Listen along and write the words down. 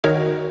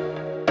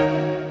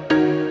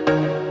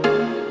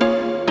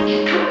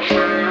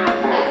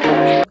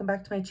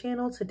back to my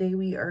channel. Today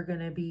we are going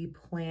to be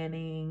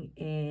planning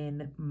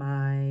in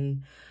my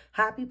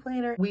happy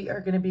planner. We are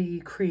going to be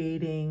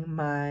creating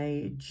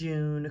my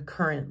June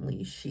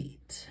currently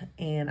sheet,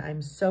 and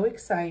I'm so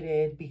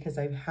excited because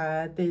I've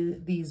had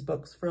these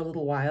books for a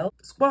little while.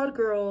 Squad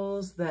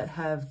Girls that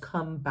have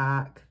come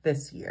back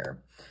this year.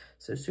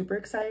 So super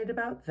excited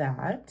about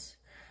that.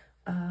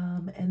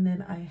 And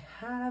then I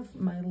have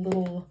my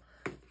little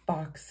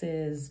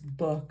boxes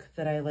book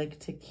that I like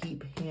to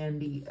keep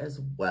handy as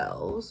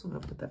well. So I'm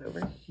gonna put that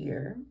over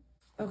here.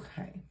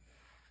 Okay.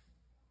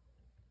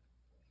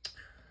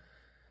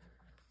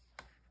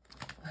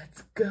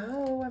 Let's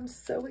go. I'm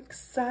so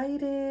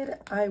excited.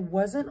 I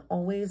wasn't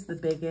always the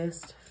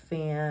biggest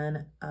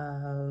fan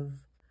of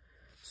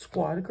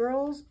Squad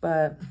Girls,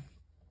 but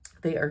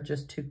they are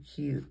just too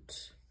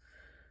cute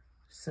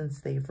since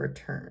they've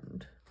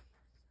returned.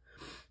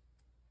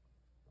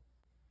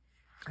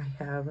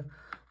 I have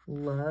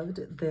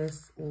loved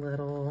this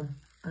little,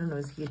 I don't know,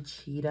 is he a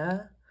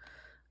cheetah?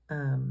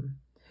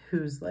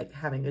 Who's like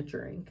having a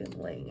drink and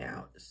laying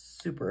out.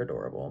 Super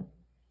adorable.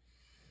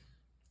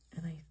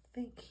 And I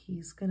think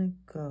he's gonna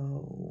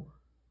go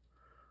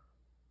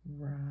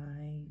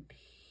right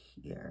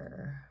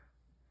here.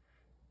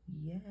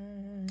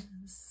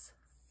 Yes.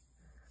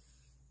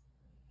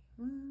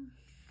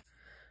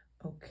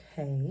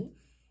 Okay.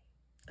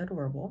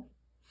 Adorable.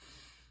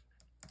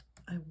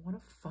 I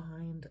want to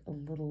find a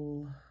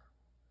little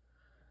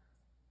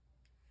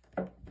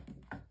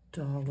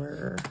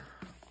dollar.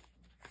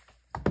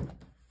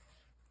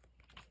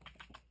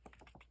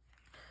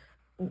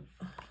 Oh.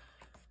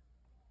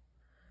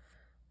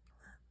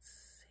 Let's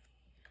see.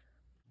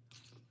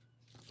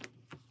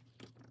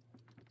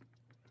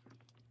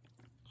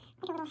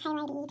 Like a little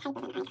highlighty type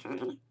of an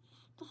icon.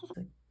 This is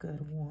a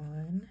good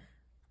one.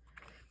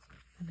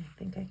 And I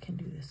think I can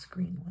do this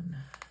green one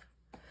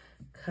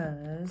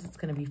because it's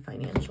going to be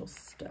financial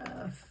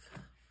stuff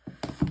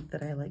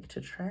that I like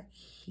to track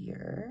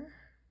here.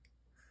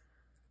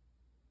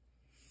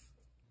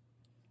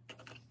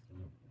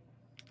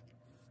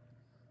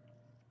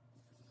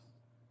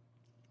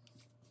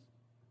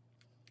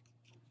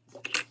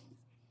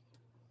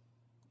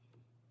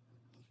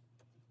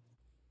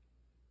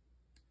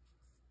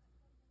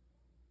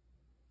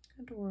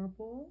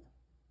 Adorable.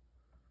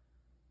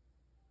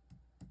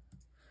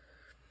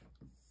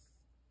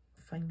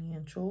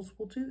 Financials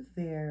will do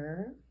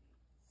there.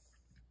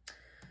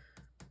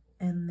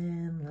 And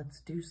then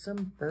let's do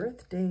some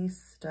birthday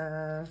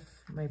stuff.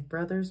 My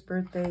brother's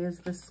birthday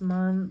is this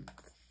month.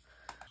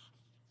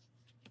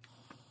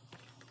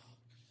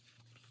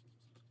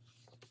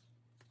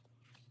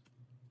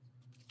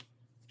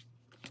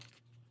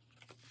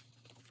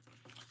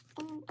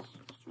 I think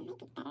this one might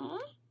be better.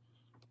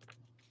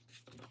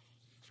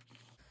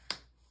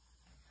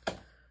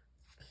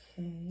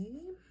 Okay.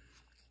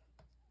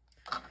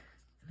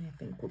 And I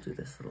think we'll do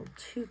this little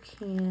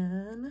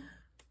toucan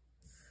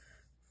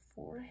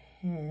for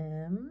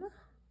him.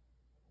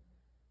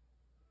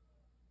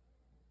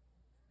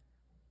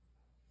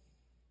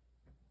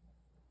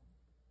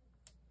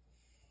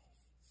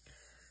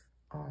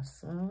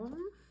 Awesome.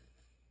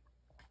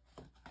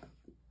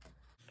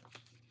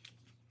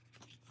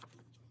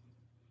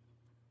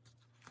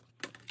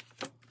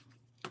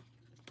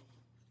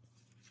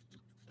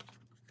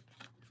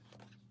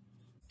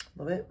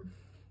 Love it.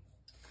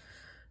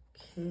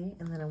 Okay,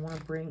 and then I want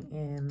to bring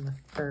in the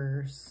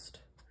first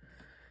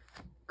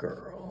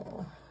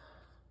girl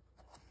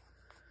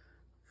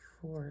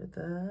for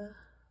the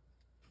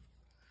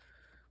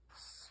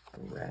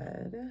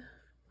spread.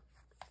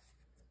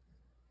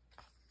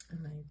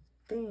 And I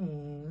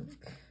think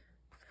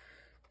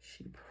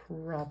she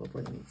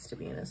probably needs to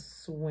be in a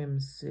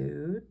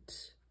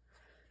swimsuit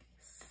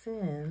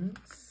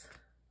since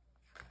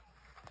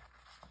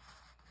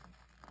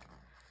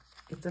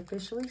it's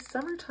officially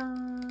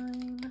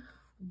summertime.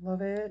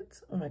 Love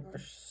it. Oh my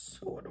gosh,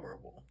 so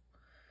adorable.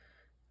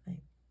 I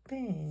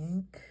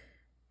think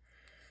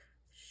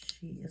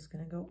she is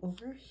gonna go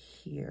over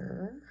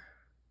here.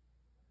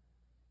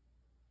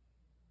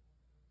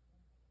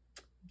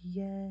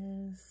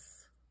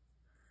 Yes.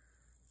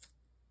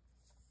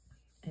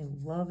 I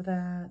love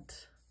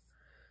that.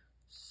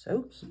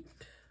 So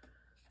cute.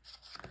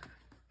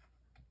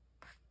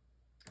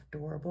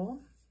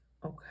 Adorable.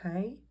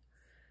 Okay.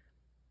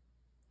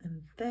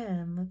 And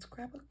then let's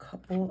grab a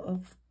couple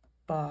of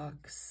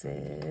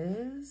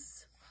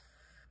boxes.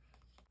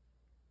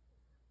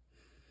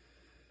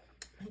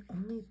 My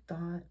only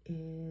thought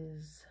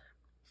is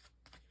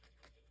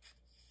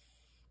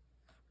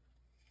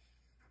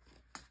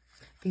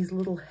these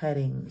little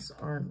headings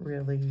don't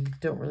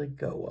really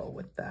go well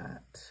with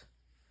that.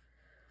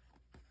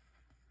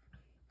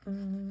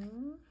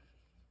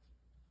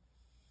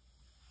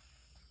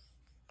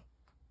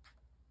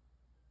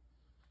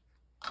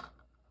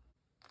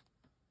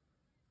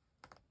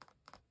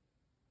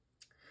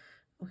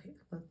 Okay,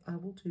 I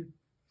will do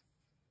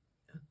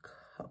a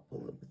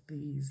couple of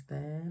these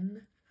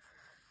then.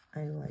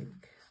 I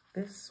like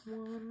this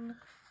one,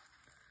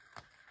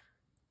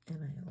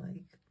 and I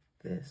like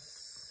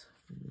this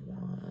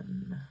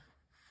one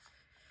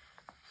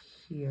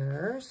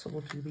here. So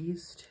we'll do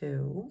these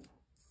two.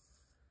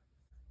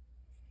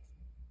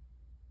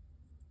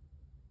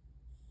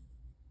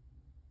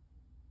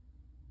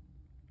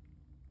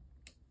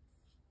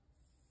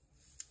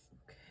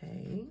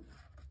 Okay.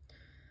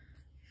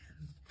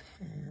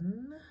 And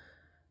then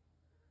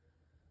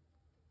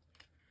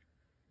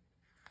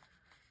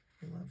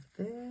love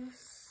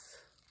this.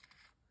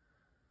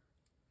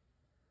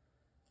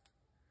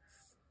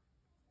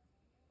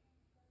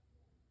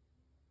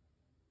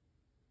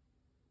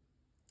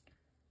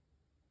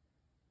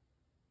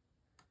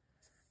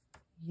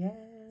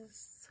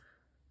 Yes.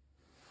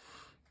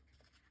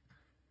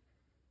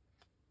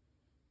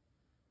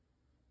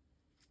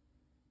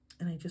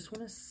 And I just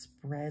want to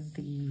spread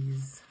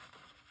these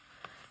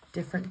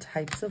different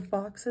types of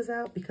boxes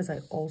out because I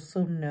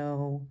also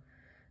know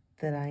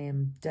that I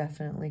am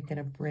definitely going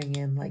to bring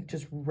in like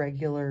just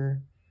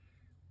regular,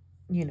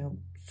 you know,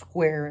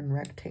 square and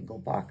rectangle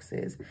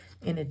boxes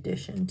in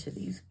addition to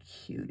these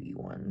cutie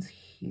ones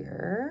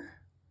here.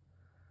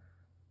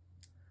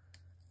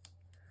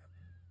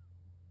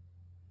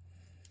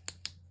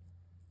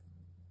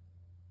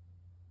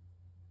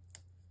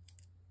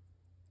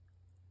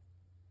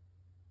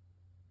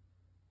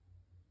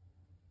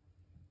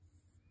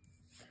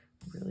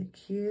 Really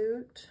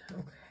cute.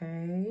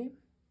 Okay.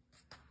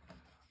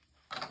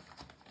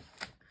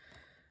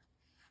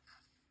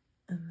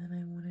 And then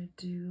I want to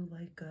do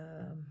like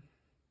a,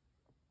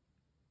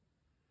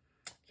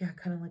 yeah,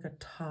 kind of like a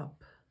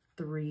top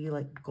 3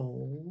 like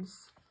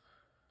goals.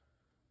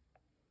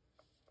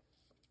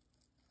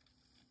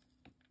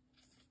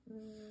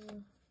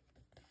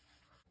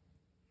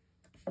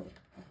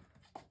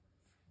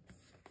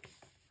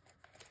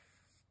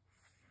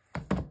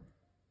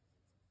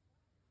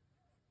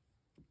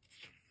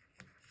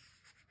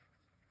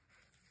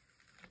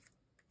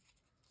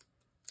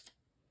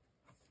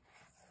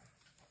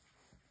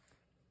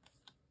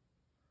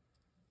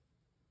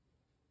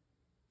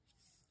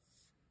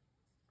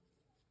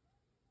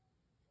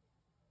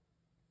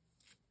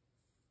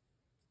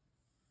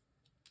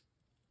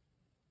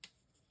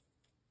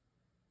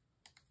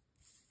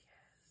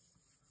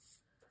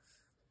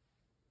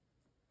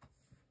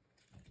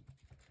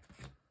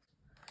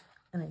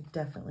 And I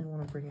definitely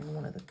want to bring in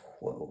one of the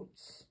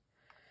quotes.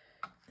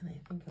 And I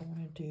think I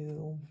want to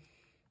do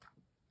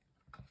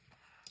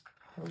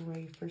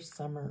hooray for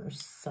summer or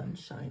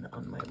sunshine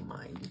on my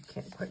mind. You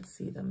can't quite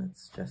see them.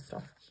 It's just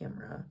off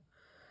camera.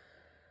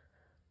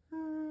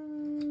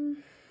 Trying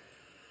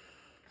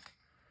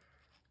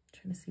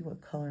to see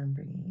what color I'm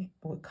bringing,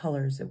 what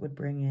colors it would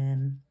bring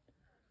in.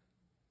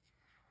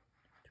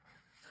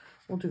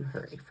 We'll do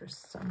hooray for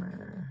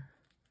summer.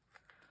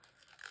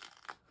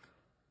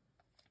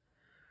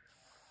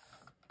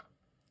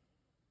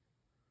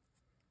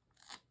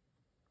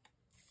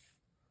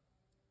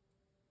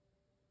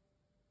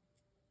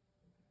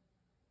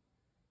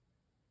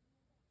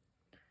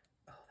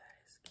 Oh, that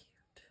is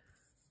cute.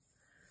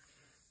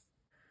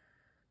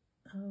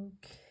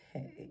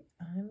 Okay,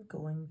 I'm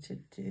going to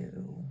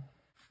do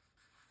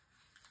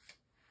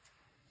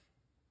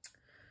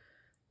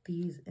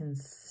these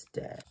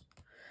instead.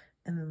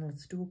 And then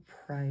let's do a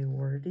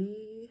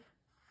priority.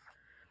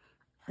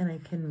 And I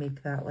can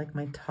make that like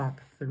my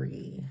top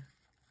 3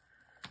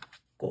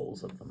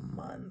 goals of the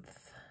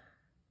month.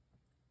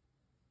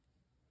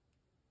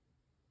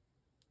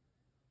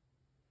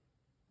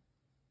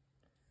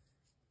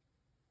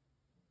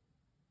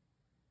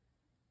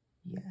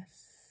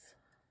 Yes.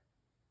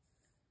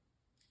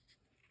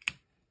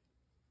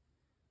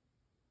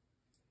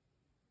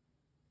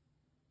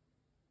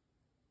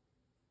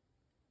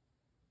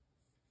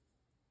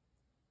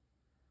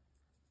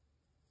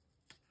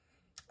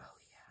 Oh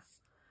yeah,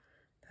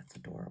 that's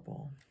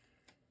adorable.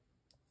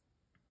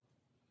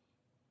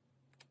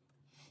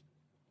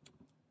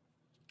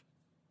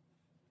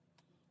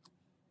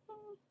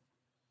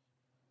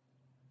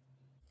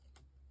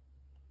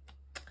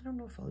 I don't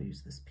know if I'll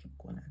use this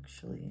pink one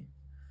actually.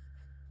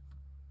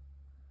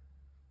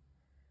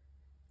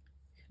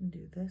 You can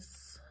do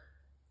this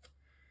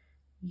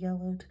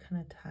yellow to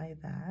kind of tie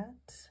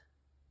that.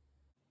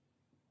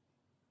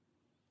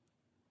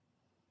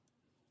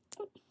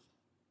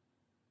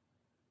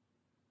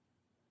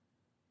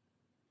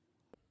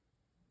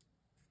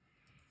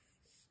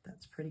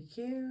 That's pretty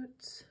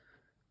cute.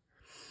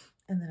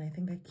 And then I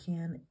think I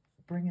can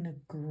bring in a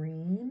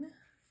green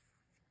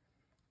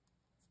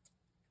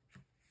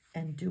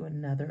and do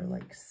another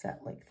like set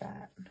like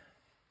that.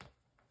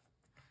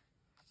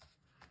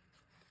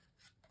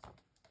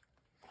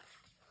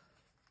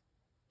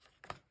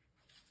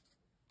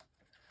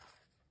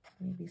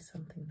 Maybe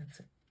something that's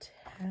a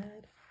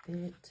tad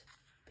bit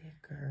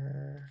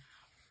bigger.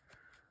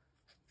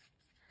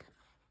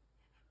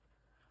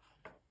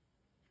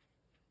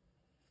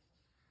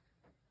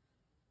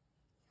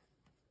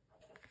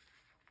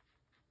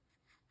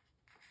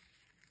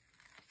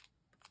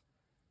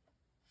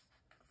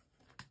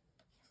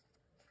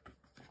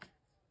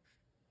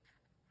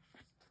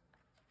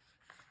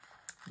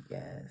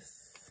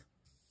 Yes.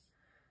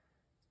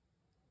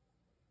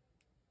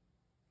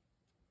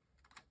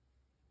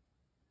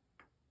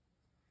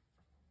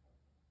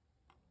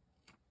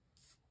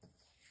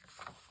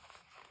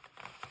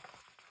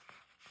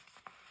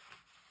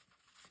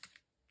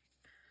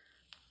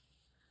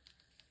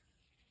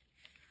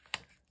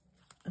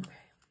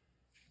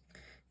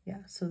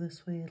 So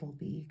this way it'll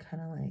be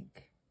kind of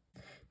like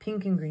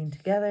pink and green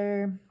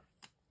together.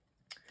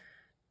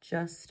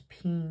 Just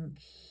pink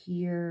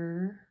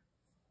here.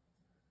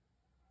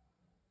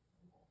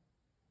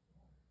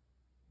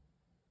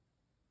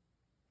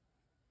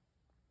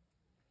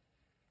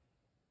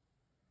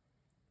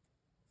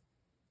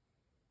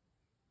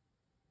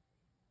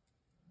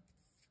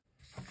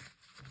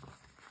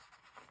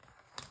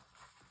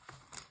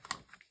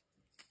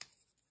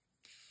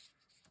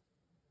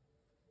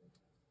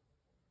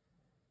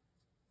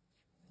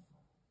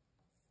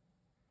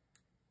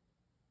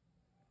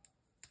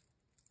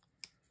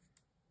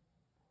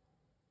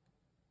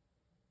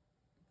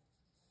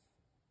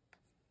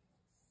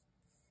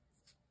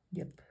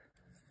 Yep.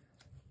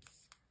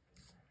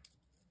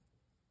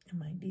 I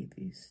might need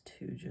these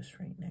two just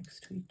right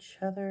next to each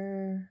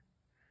other.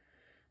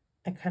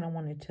 I kind of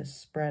wanted to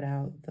spread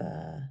out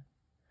the,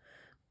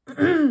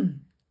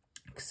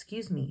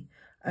 excuse me.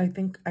 I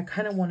think I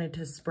kind of wanted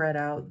to spread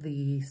out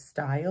the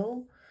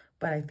style,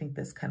 but I think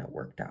this kind of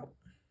worked out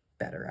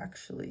better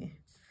actually.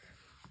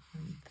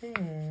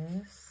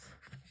 And this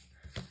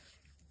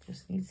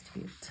just needs to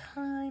be a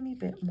tiny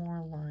bit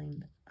more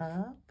lined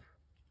up.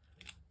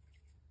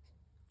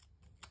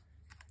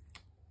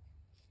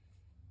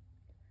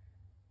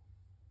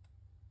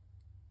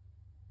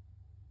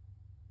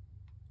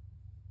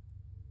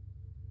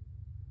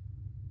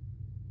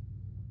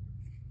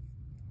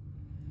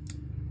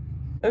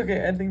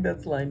 Okay, I think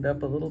that's lined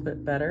up a little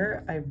bit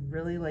better. I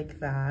really like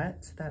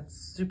that. That's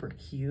super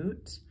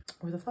cute.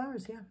 Or the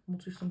flowers, yeah, we'll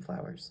do some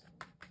flowers.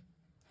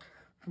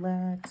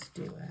 Let's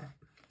do it.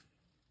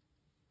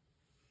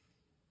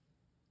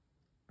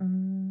 I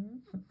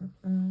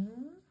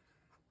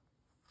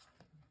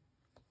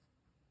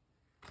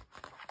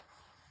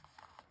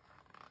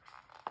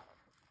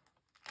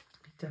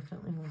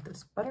definitely want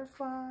this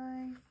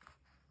butterfly.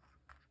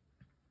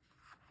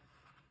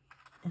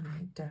 And I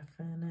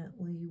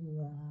definitely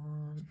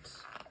want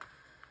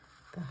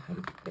the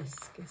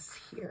hibiscus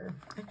here.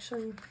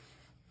 Actually,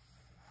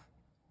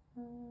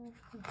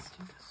 let's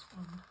do this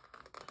one.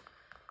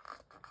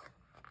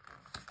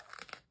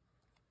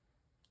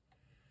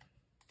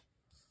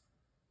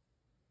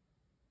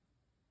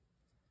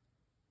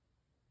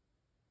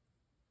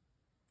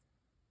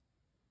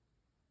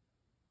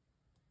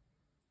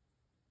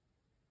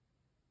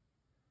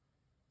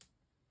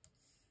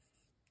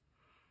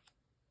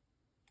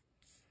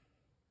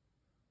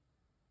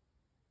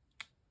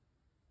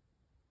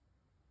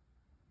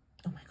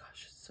 Oh my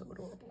gosh, it's so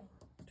adorable.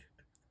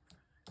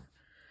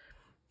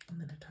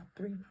 And then a top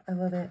 3. I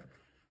love it.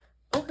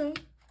 Okay,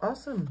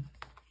 awesome.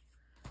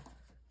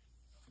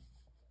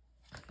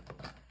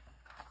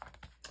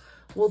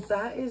 Well,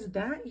 that is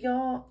that,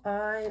 y'all.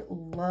 I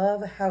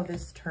love how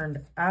this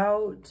turned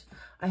out.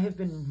 I have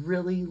been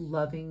really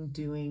loving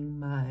doing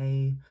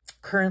my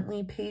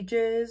currently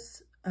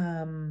pages.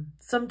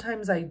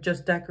 Sometimes I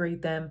just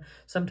decorate them.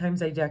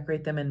 Sometimes I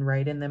decorate them and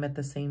write in them at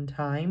the same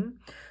time.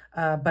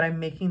 But I'm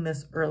making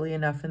this early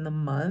enough in the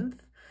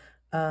month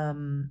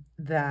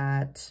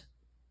that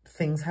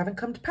things haven't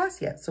come to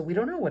pass yet. So we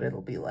don't know what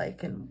it'll be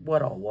like and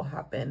what all will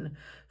happen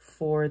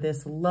for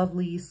this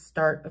lovely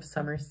start of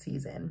summer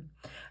season.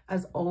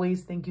 As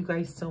always, thank you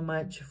guys so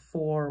much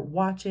for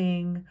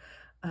watching.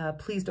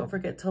 Please don't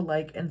forget to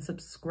like and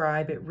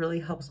subscribe. It really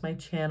helps my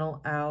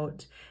channel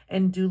out.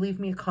 And do leave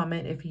me a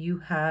comment if you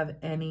have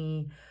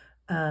any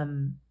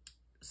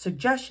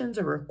suggestions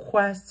or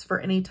requests for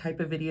any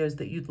type of videos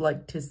that you'd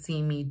like to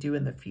see me do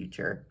in the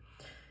future.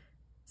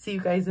 See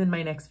you guys in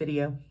my next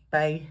video.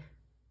 Bye.